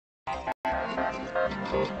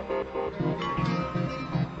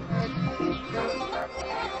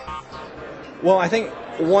Well, I think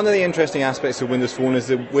one of the interesting aspects of Windows Phone is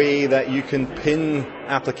the way that you can pin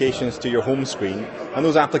applications to your home screen, and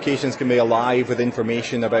those applications can be alive with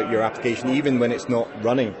information about your application even when it's not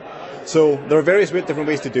running. So there are various different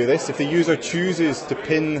ways to do this. If the user chooses to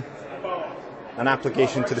pin an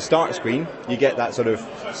application to the start screen, you get that sort of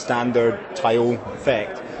standard tile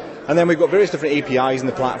effect. And then we've got various different APIs in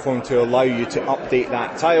the platform to allow you to update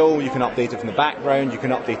that tile. You can update it from the background, you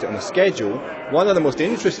can update it on the schedule. One of the most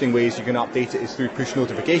interesting ways you can update it is through push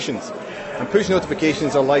notifications. And push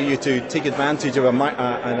notifications allow you to take advantage of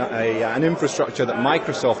an infrastructure that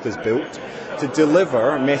Microsoft has built to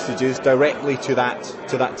deliver messages directly to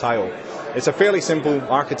that tile. It's a fairly simple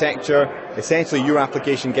architecture. Essentially, your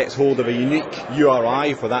application gets hold of a unique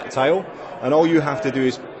URI for that tile, and all you have to do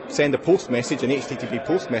is send a post message, an HTTP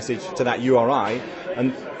post message to that URI,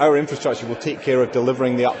 and our infrastructure will take care of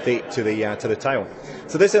delivering the update to the tile.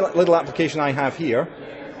 So this little application I have here,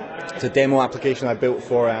 it's a demo application I built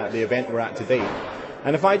for the event we're at today.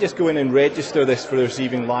 And if I just go in and register this for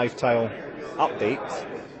receiving live tile updates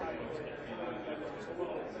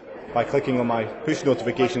by clicking on my push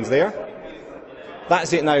notifications there,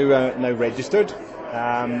 that's it now registered.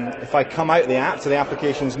 If I come out of the app, so the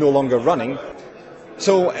application is no longer running.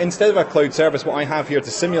 So instead of a cloud service, what I have here to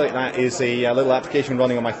simulate that is a little application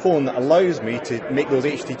running on my phone that allows me to make those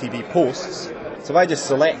HTTP posts. So if I just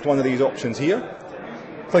select one of these options here,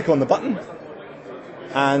 click on the button,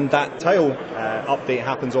 and that tile update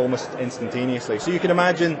happens almost instantaneously. So you can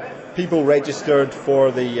imagine people registered for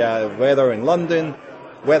the weather in London,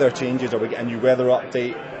 weather changes or we get a new weather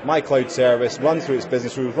update, my cloud service runs through its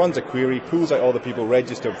business rules, runs a query, pulls out all the people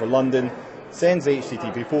registered for London, sends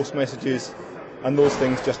HTTP post messages, and those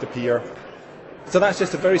things just appear. So that's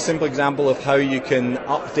just a very simple example of how you can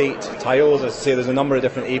update tiles. As I say, there's a number of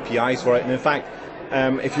different APIs for it, and in fact,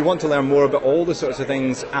 if you want to learn more about all the sorts of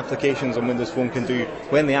things applications on Windows Phone can do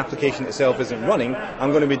when the application itself isn't running, I'm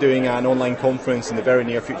going to be doing an online conference in the very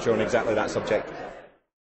near future on exactly that subject.